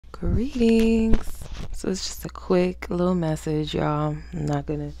Greetings. So it's just a quick little message, y'all. I'm not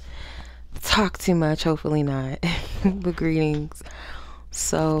gonna talk too much, hopefully not. But greetings.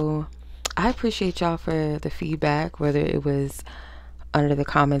 So I appreciate y'all for the feedback, whether it was under the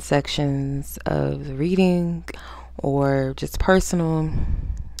comment sections of the reading or just personal,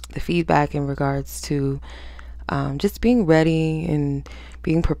 the feedback in regards to just being ready and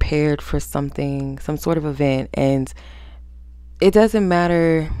being prepared for something, some sort of event. And it doesn't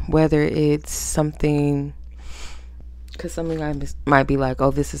matter whether it's something, because something I might be like,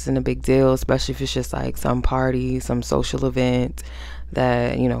 oh, this isn't a big deal, especially if it's just like some party, some social event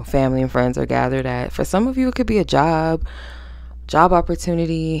that, you know, family and friends are gathered at. For some of you, it could be a job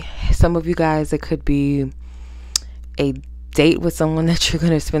opportunity. Some of you guys, it could be a date with someone that you're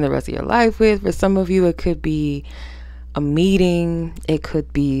going to spend the rest of your life with. For some of you, it could be a meeting. It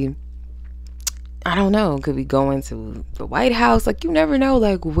could be, I don't know, it could be going to the White House. Like, you never know,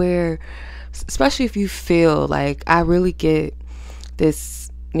 like, where, especially if you feel like, I really get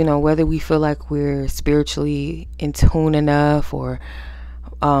this, you know, whether we feel like we're spiritually in tune enough or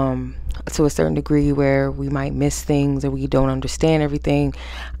to a certain degree where we might miss things or we don't understand everything.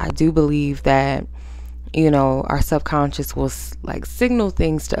 I do believe that, you know, our subconscious will like signal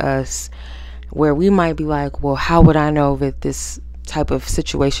things to us where we might be like, well, how would I know that this type of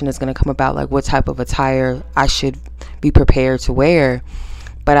situation is going to come about? Like, what type of attire I should be prepared to wear?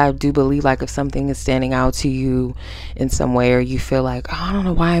 But I do believe, like, if something is standing out to you in some way, or you feel like, oh, I don't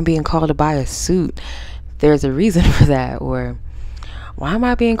know why I'm being called to buy a suit, there's a reason for that. Or why am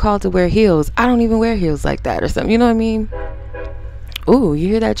I being called to wear heels? I don't even wear heels like that, or something. You know what I mean? Ooh, you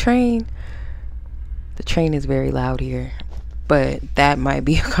hear that train? The train is very loud here, but that might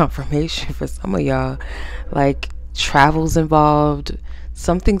be a confirmation for some of y'all. Like, travel's involved,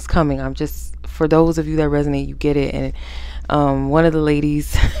 something's coming. I'm just, for those of you that resonate, you get it. And one of the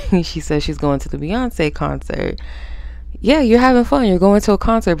ladies, she says she's going to the Beyonce concert. Yeah, you're having fun, you're going to a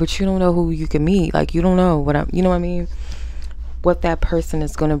concert, but you don't know who you can meet. Like, you don't know you know what I mean, what that person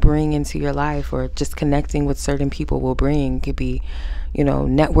is going to bring into your life, or just connecting with certain people will bring. It could be, you know,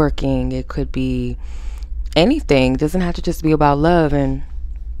 networking, it could be anything. It doesn't have to just be about love. And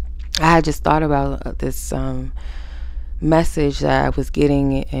I had just thought about this message that I was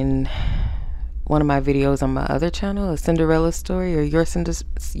getting in one of my videos on my other channel, a Cinderella story, or your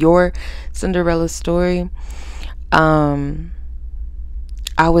Cinderella story. I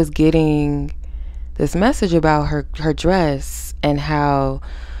was getting this message about her dress and how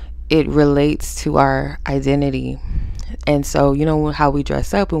it relates to our identity. And so, you know, how we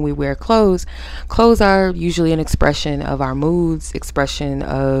dress up when we wear clothes are usually an expression of our moods, expression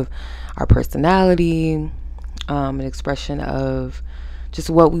of our personality, an expression of just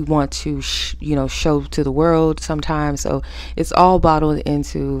what we want to show to the world sometimes. So it's all bottled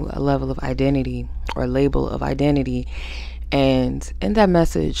into a level of identity, or label of identity. And in that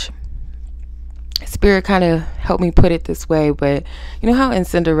message, Spirit kind of helped me put it this way. But you know how in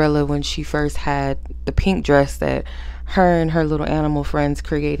Cinderella, when she first had the pink dress that her and her little animal friends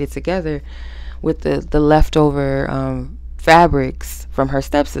created together with the leftover fabrics from her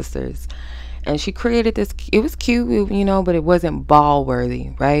stepsisters, and she created this, it was cute, you know, but it wasn't ball worthy,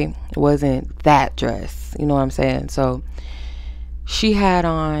 right? It wasn't that dress, you know what I'm saying? So she had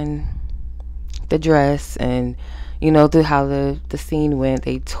on the dress, and you know, how the scene went,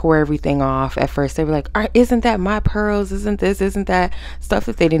 they tore everything off. At first they were like, isn't that my pearls? Isn't that stuff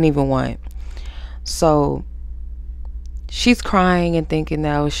that they didn't even want? So she's crying and thinking,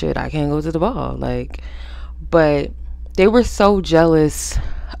 oh shit, I can't go to the ball. Like, but they were so jealous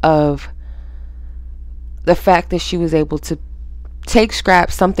of the fact that she was able to take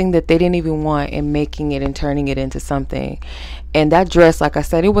scraps, something that they didn't even want, and making it and turning it into something. And that dress, like I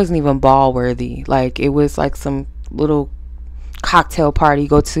said, it wasn't even ball worthy. Like, it was like some little cocktail party you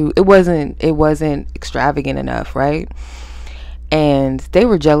go to. It wasn't extravagant enough, right? And they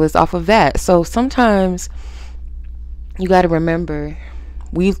were jealous off of that. So sometimes you got to remember,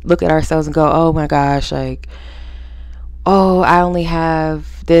 we look at ourselves and go, oh my gosh, like, oh, I only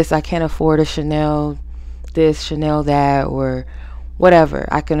have this, I can't afford a Chanel this, Chanel that, or whatever.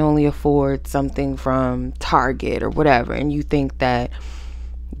 I can only afford something from Target or whatever. And you think that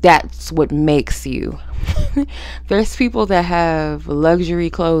that's what makes you. There's people that have luxury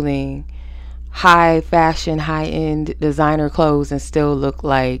clothing, high fashion, high-end designer clothes, and still look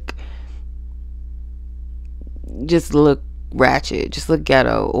like, just look ratchet, just look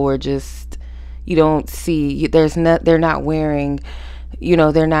ghetto, or just, you don't see, they're not wearing, you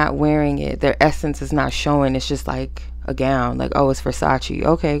know, they're not wearing it, their essence is not showing. It's just like a gown, like, oh, it's Versace,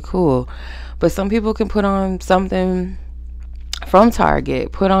 okay, cool. But some people can put on something from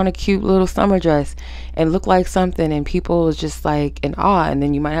Target, put on a cute little summer dress and look like something, and people is just like in awe, and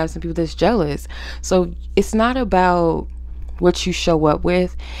then you might have some people that's jealous. So it's not about what you show up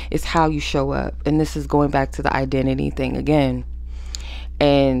with, it's how you show up. And this is going back to the identity thing again,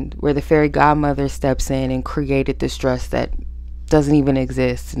 and where the fairy godmother steps in and created this dress that doesn't even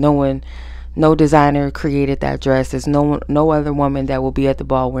exist. No designer created that dress. There's no other woman that will be at the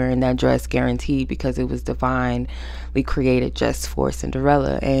ball wearing that dress, guaranteed, because it was divinely created just for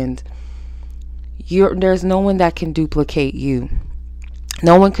Cinderella. And there's no one that can duplicate you.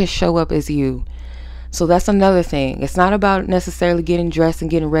 No one can show up as you. So that's another thing. It's not about necessarily getting dressed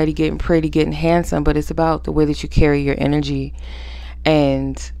and getting ready, getting pretty, getting handsome, but it's about the way that you carry your energy.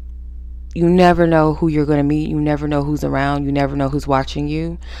 And you never know who you're going to meet. You never know who's around. You never know who's watching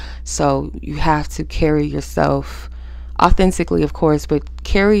you. So you have to carry yourself authentically, of course, but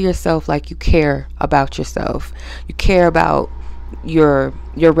carry yourself like you care about yourself. You care about your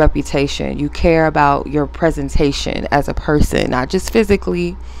reputation. You care about your presentation as a person, not just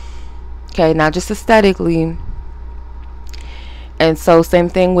physically, okay, not just aesthetically. And so same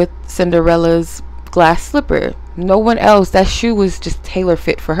thing with Cinderella's glass slipper. No one else, that shoe was just tailor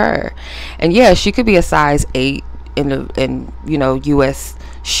fit for her. And yeah, she could be a size 8 in you know, US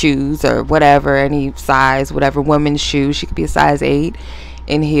shoes or whatever, any size, whatever women's shoes, she could be a size 8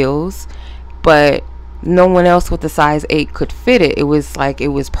 in heels, but no one else with a size 8 could fit it. It was like, it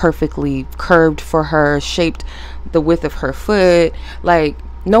was perfectly curved for her, shaped the width of her foot. Like,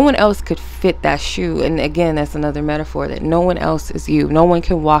 no one else could fit that shoe. And again, that's another metaphor, that no one else is you. No one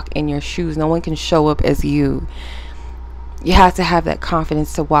can walk in your shoes. No one can show up as you. You have to have that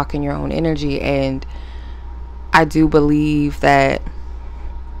confidence to walk in your own energy. And I do believe that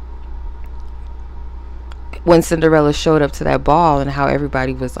when Cinderella showed up to that ball and how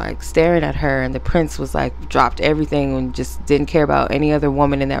everybody was like staring at her, and the prince was like dropped everything and just didn't care about any other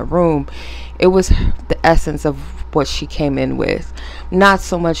woman in that room, it was the essence of what she came in with. Not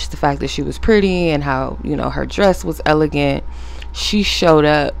so much the fact that she was pretty and how, you know, her dress was elegant. She showed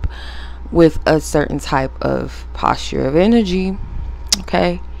up with a certain type of posture of energy,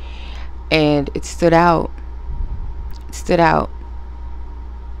 okay, and it stood out. It stood out,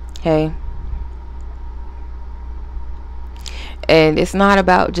 okay. And it's not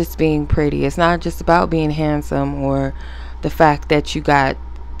about just being pretty. It's not just about being handsome, or the fact that you got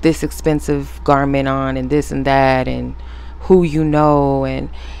this expensive garment on and this and that and who you know. And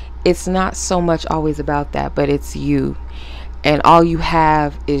it's not so much always about that, but it's you. And all you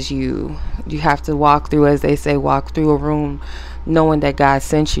have is you. You have to walk through, as they say, walk through a room knowing that God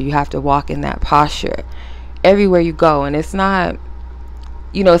sent you. You have to walk in that posture everywhere you go. And it's not,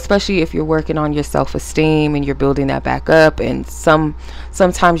 you know, especially if you're working on your self-esteem and you're building that back up, and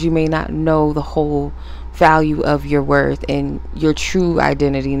sometimes you may not know the whole value of your worth and your true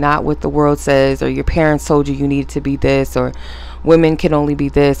identity, not what the world says or your parents told you need to be this, or women can only be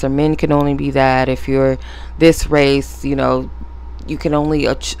this, or men can only be that. If you're this race, you know, you can only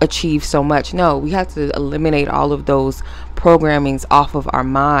achieve so much. No, we have to eliminate all of those programmings off of our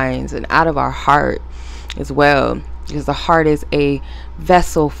minds and out of our heart as well, because the heart is a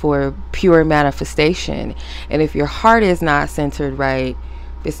vessel for pure manifestation. And if your heart is not centered right,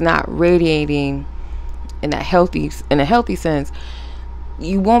 if it's not radiating in a healthy sense,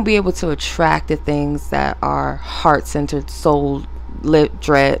 you won't be able to attract the things that are heart-centered, soul-driven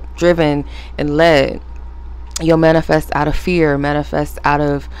and led. You'll manifest out of fear, manifest out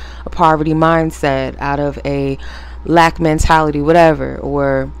of a poverty mindset, out of a lack mentality, whatever,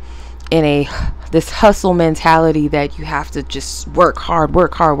 or in this hustle mentality that you have to just work hard,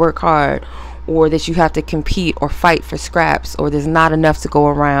 or that you have to compete or fight for scraps, or there's not enough to go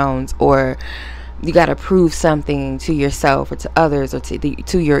around, or you got to prove something to yourself or to others, or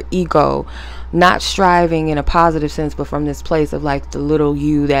to your ego. Not striving in a positive sense, but from this place of like the little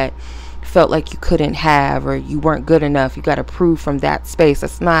you that felt like you couldn't have, or you weren't good enough. You got to prove from that space.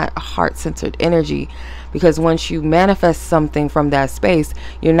 That's not a heart-centered energy, because once you manifest something from that space,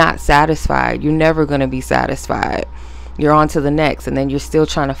 you're not satisfied. You're never going to be satisfied. You're on to the next, and then you're still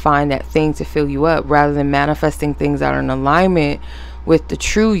trying to find that thing to fill you up, rather than manifesting things that are in alignment with the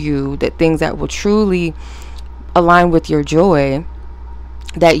true you, that things that will truly align with your joy,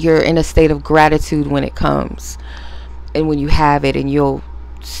 that you're in a state of gratitude when it comes and when you have it, and you'll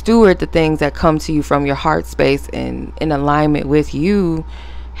steward the things that come to you from your heart space and in alignment with you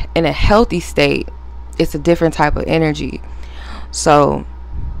in a healthy state. It's a different type of energy. So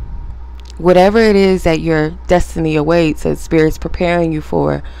whatever it is that your destiny awaits, that Spirit's preparing you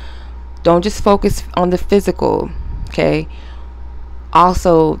for, don't just focus on the physical, okay?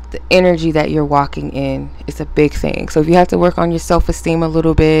 also the energy that you're walking in is a big thing. So if you have to work on your self-esteem a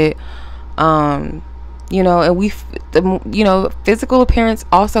little bit, you know, and you know, physical appearance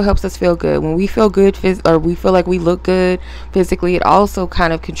also helps us feel good. When we feel good or we feel like we look good physically, it also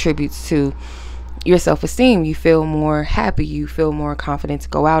kind of contributes to your self-esteem. You feel more happy, you feel more confident to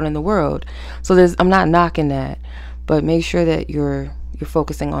go out in the world. So I'm not knocking that, but make sure that you're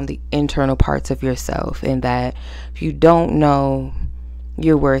focusing on the internal parts of yourself, and that if you don't know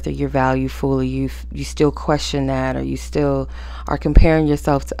your worth or your value fully, you still question that, or you still are comparing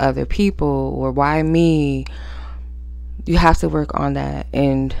yourself to other people, or why me, you have to work on that.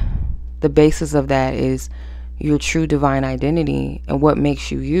 And the basis of that is your true divine identity and what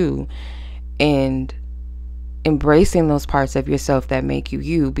makes you you, and embracing those parts of yourself that make you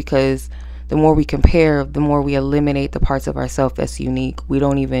you. Because the more we compare, the more we eliminate the parts of ourselves that's unique. We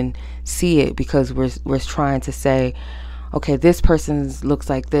don't even see it because we're trying to say, okay, this person looks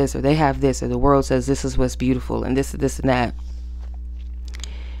like this, or they have this, or the world says this is what's beautiful, and this and that.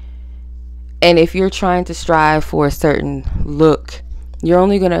 And if you're trying to strive for a certain look, you're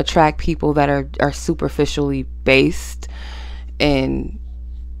only going to attract people that are superficially based, and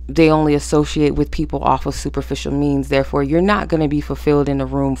they only associate with people off of superficial means. Therefore, you're not going to be fulfilled in a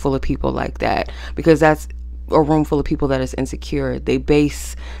room full of people like that, because that's a room full of people that is insecure. They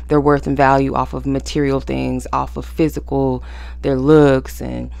base their worth and value off of material things, off of physical, their looks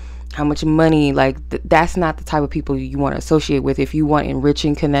and how much money. Like that's not the type of people you want to associate with. If you want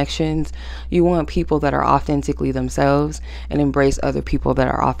enriching connections, you want people that are authentically themselves, and embrace other people that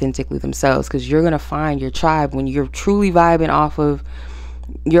are authentically themselves, because you're going to find your tribe when you're truly vibing off of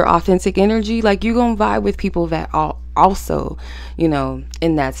your authentic energy. Like you're going to vibe with people that are also, you know,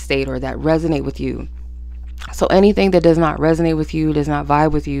 in that state, or that resonate with you. So anything that does not resonate with you, does not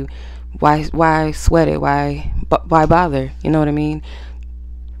vibe with you, why sweat it? Why bother? You know what I mean?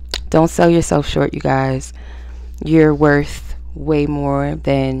 Don't sell yourself short, you guys. You're worth way more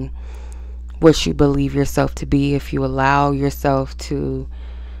than what you believe yourself to be, if you allow yourself to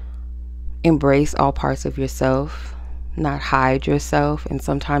embrace all parts of yourself, not hide yourself. And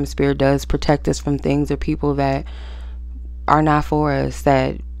sometimes spirit does protect us from things or people that are not for us,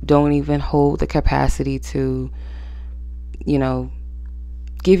 that don't even hold the capacity to, you know,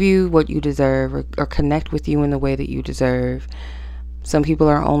 give you what you deserve, or connect with you in the way that you deserve. Some people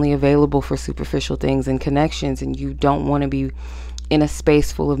are only available for superficial things and connections, and you don't want to be in a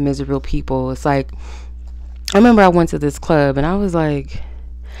space full of miserable people. It's like, I remember I went to this club, and I was like,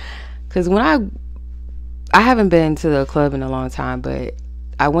 because when I haven't been to the club in a long time, but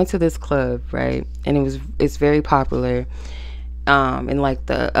I went to this club, right? And it's very popular in like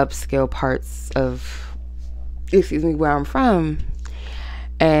the upscale parts of, where I'm from.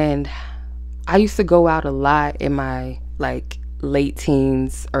 And I used to go out a lot in my like late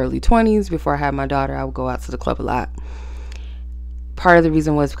teens, early 20s. Before I had my daughter, I would go out to the club a lot. Part of the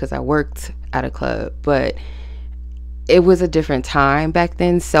reason was because I worked at a club, but it was a different time back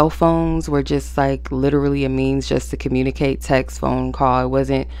then. Cell phones were just like literally a means just to communicate, text, phone call. It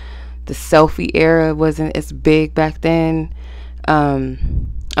wasn't, the selfie era wasn't as big back then.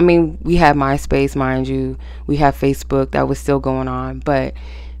 I mean, we had MySpace, mind you. We have Facebook, that was still going on. But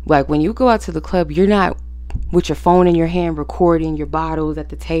like when you go out to the club, you're not with your phone in your hand recording your bottles at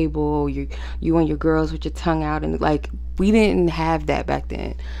the table, you and your girls with your tongue out, and like we didn't have that back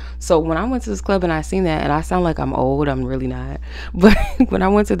then. So when I went to this club and I seen that, and I sound like I'm old, I'm really not, but when I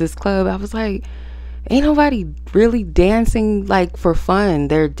went to this club, I was like, ain't nobody really dancing like for fun.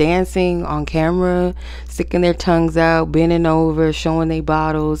 They're dancing on camera, sticking their tongues out, bending over, showing their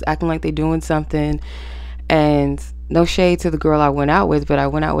bottles, acting like they're doing something. And no shade to the girl I went out with, but I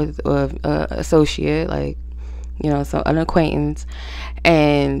went out with an associate, like, you know, so an acquaintance,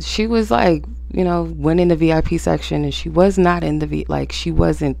 and she was like, you know, went in the VIP section, and she was not in the like, she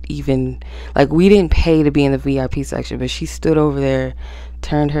wasn't even, like, we didn't pay to be in the VIP section, but she stood over there,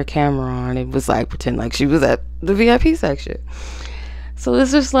 turned her camera on, and was like, pretend like she was at the VIP section. So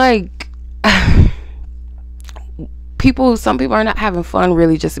it's just like, some people are not having fun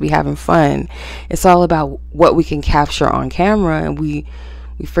really just to be having fun. It's all about what we can capture on camera, and we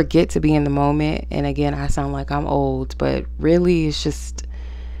forget to be in the moment. And again, I sound like I'm old, but really it's just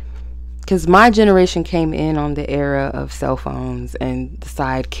because my generation came in on the era of cell phones and the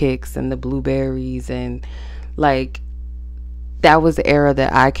sidekicks and the blueberries, and like that was the era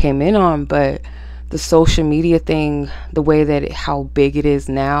that I came in on. But the social media thing, the way that how big it is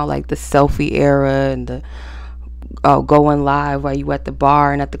now, like the selfie era and the going live while you at the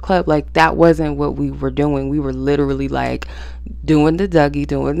bar and at the club, like that wasn't what we were doing. We were literally like doing the Dougie,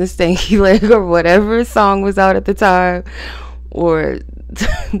 doing the stanky leg, or whatever song was out at the time, or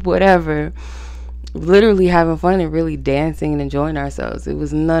whatever, literally having fun and really dancing and enjoying ourselves. It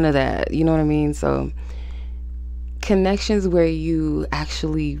was none of that, you know what I mean? So connections where you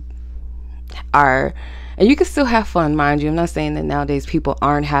actually are, and you can still have fun, mind you. I'm not saying that nowadays people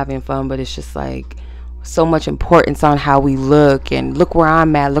aren't having fun, but it's just like so much importance on how we look, and look where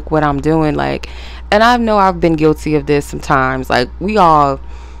I'm at, look what I'm doing. Like, and I know I've been guilty of this sometimes. Like, we all,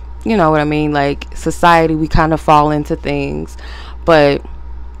 you know what I mean, like society, we kind of fall into things, but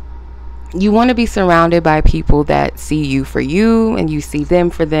you want to be surrounded by people that see you for you and you see them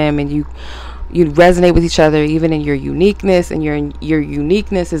for them, and you resonate with each other even in your uniqueness, and your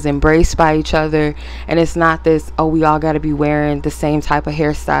uniqueness is embraced by each other. And it's not this, oh, we all got to be wearing the same type of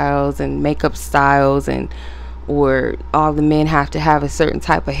hairstyles and makeup styles, and or all the men have to have a certain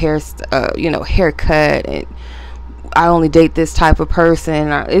type of haircut, and I only date this type of person.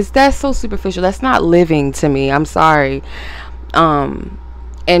 That's so superficial. That's not living to me. I'm sorry.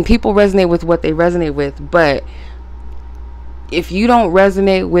 And people resonate with what they resonate with, but if you don't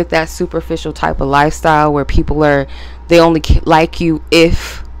resonate with that superficial type of lifestyle where they only like you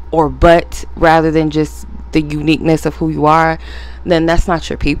if or but, rather than just the uniqueness of who you are, then that's not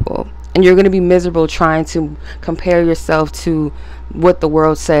your people. And you're going to be miserable trying to compare yourself to what the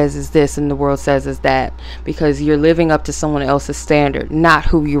world says is this and the world says is that, because you're living up to someone else's standard, not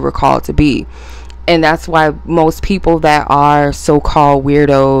who you were called to be. And that's why most people that are so-called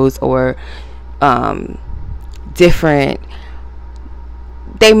weirdos or different,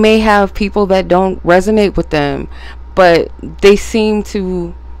 they may have people that don't resonate with them, but they seem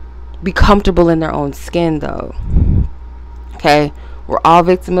to be comfortable in their own skin though. Okay, we're all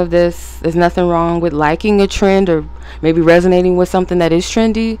victim of this. There's nothing wrong with liking a trend or maybe resonating with something that is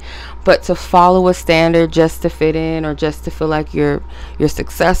trendy, but to follow a standard just to fit in, or just to feel like you're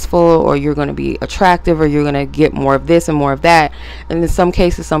successful, or you're going to be attractive, or you're going to get more of this and more of that. And in some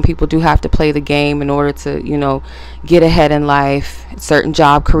cases, some people do have to play the game in order to, you know, get ahead in life, certain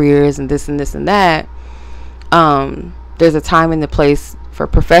job careers and this and this and that. There's a time and the place for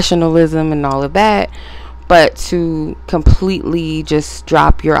professionalism and all of that. But to completely just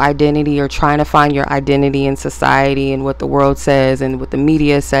drop your identity, or trying to find your identity in society and what the world says and what the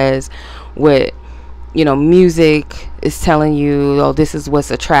media says, what, you know, music is telling you, oh, this is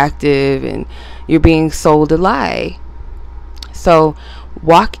what's attractive, and you're being sold a lie. So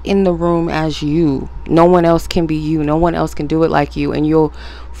walk in the room as you. No one else can be you. No one else can do it like you. And you'll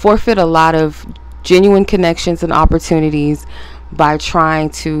forfeit a lot of genuine connections and opportunities by trying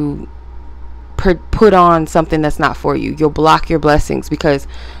to put on something that's not for you. You'll block your blessings, because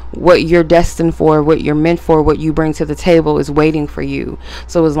what you're destined for, what you're meant for, what you bring to the table is waiting for you.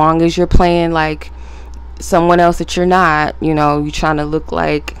 So as long as you're playing like someone else that you're not, you know, you're trying to look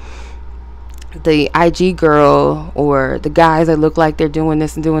like the IG girl, or the guys that look like they're doing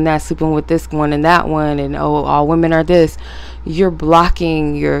this and doing that, sleeping with this one and that one, and oh, all women are this, you're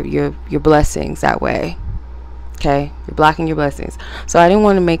blocking your blessings that way. Okay, you're blocking your blessings. So I didn't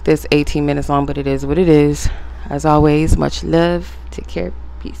want to make this 18 minutes long, but it is what it is. As always, much love. Take care.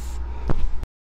 Peace.